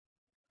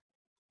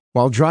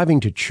While driving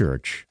to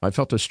church, I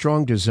felt a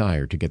strong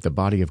desire to get the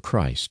body of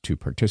Christ to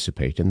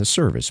participate in the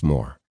service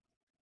more.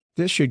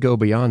 This should go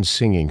beyond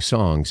singing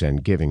songs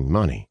and giving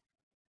money.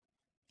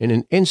 In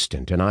an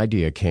instant, an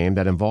idea came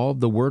that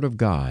involved the Word of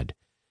God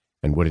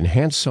and would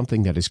enhance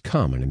something that is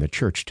common in the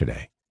church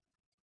today.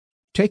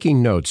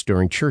 Taking notes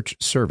during church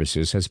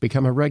services has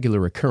become a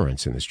regular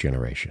occurrence in this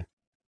generation.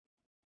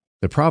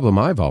 The problem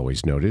I've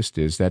always noticed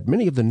is that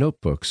many of the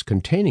notebooks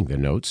containing the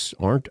notes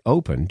aren't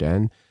opened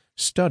and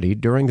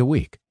studied during the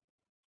week.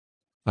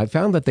 I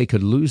found that they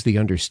could lose the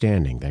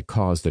understanding that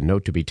caused the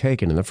note to be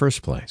taken in the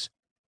first place.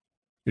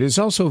 It is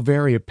also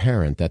very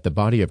apparent that the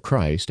body of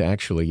Christ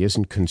actually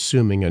isn't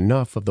consuming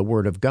enough of the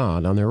Word of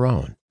God on their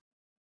own.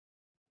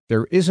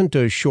 There isn't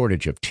a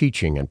shortage of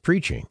teaching and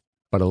preaching,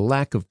 but a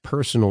lack of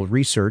personal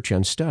research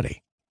and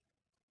study.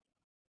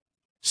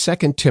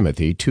 2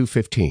 Timothy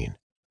 2:15.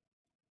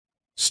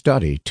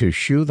 Study to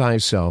shew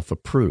thyself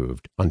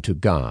approved unto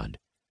God,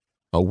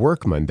 a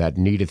workman that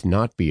needeth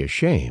not be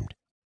ashamed,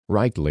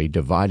 rightly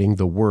dividing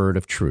the word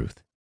of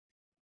truth.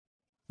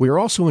 We are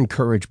also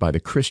encouraged by the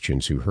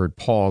Christians who heard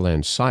Paul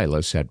and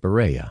Silas at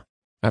Berea.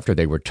 After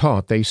they were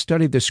taught, they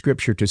studied the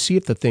Scripture to see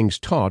if the things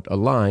taught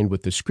aligned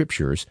with the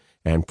Scriptures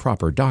and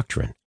proper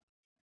doctrine.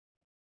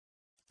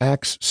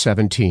 Acts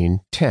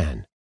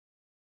 17:10.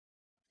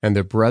 And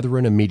the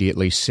brethren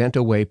immediately sent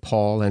away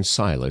Paul and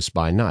Silas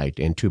by night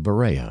into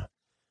Berea,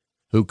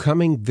 who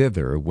coming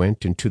thither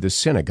went into the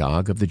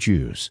synagogue of the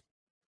Jews.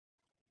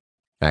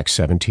 Acts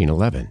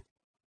 17:11.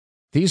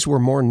 These were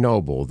more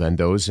noble than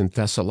those in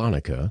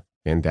Thessalonica,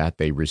 in that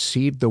they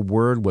received the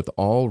word with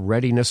all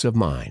readiness of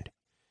mind,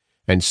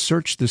 and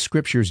searched the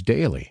Scriptures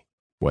daily,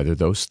 whether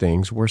those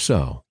things were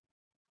so.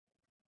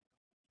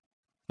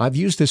 I've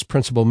used this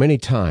principle many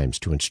times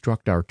to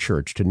instruct our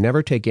church to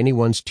never take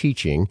anyone's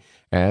teaching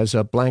as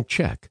a blank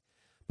check,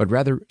 but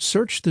rather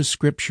search the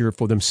Scripture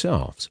for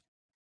themselves.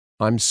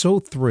 I'm so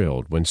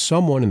thrilled when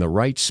someone in the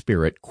right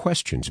spirit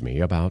questions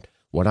me about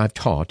what I've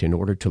taught in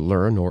order to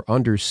learn or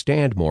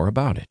understand more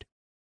about it.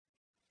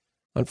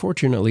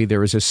 Unfortunately,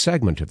 there is a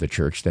segment of the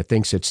church that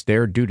thinks it's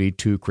their duty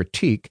to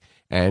critique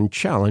and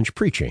challenge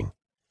preaching,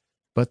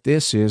 but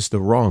this is the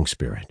wrong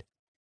spirit.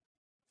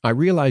 I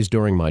realized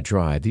during my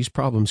drive these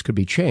problems could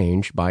be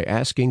changed by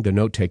asking the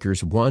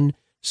note-takers one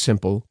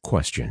simple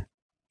question.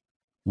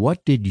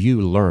 What did you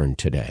learn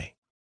today?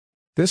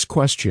 This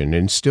question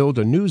instilled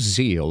a new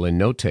zeal in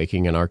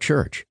note-taking in our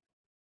church.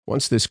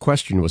 Once this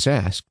question was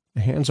asked,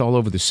 the hands all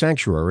over the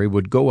sanctuary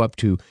would go up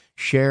to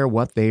share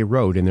what they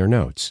wrote in their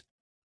notes.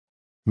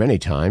 Many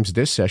times,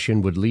 this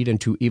session would lead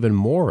into even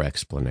more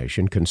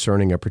explanation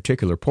concerning a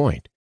particular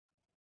point.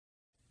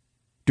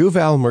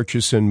 Duvale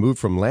Murchison moved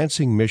from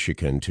Lansing,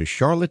 Michigan to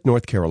Charlotte,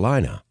 North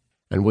Carolina,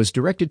 and was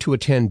directed to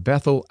attend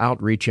Bethel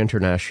Outreach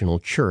International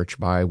Church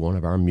by one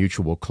of our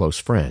mutual close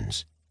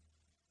friends.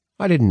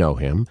 I didn't know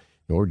him,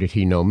 nor did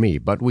he know me,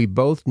 but we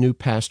both knew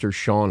Pastor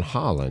Sean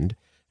Holland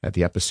at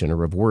the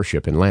epicenter of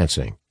worship in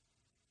Lansing.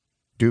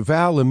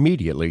 Duvale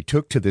immediately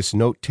took to this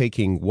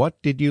note-taking "what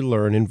did you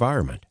learn"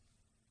 environment.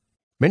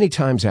 Many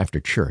times after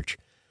church,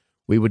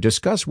 we would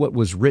discuss what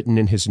was written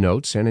in his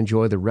notes and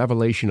enjoy the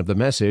revelation of the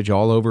message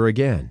all over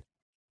again.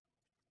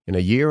 In a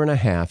year and a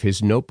half,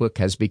 his notebook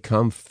has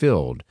become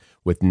filled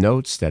with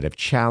notes that have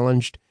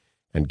challenged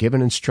and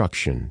given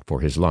instruction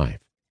for his life.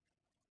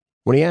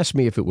 When he asked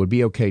me if it would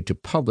be okay to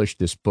publish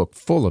this book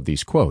full of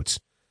these quotes,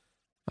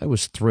 I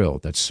was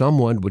thrilled that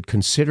someone would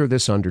consider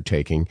this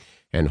undertaking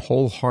and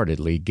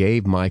wholeheartedly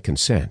gave my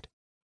consent.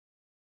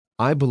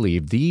 I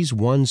believe these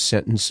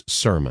one-sentence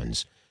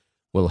sermons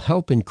will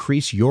help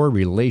increase your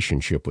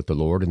relationship with the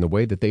Lord in the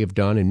way that they have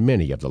done in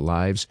many of the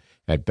lives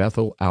at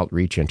Bethel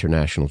Outreach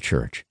International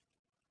Church.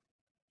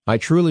 I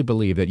truly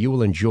believe that you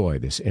will enjoy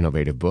this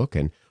innovative book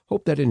and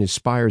hope that it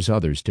inspires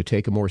others to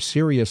take a more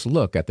serious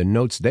look at the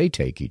notes they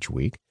take each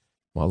week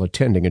while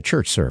attending a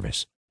church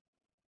service.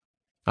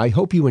 I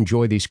hope you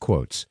enjoy these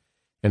quotes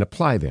and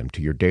apply them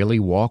to your daily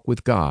walk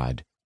with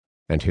God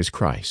and His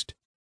Christ.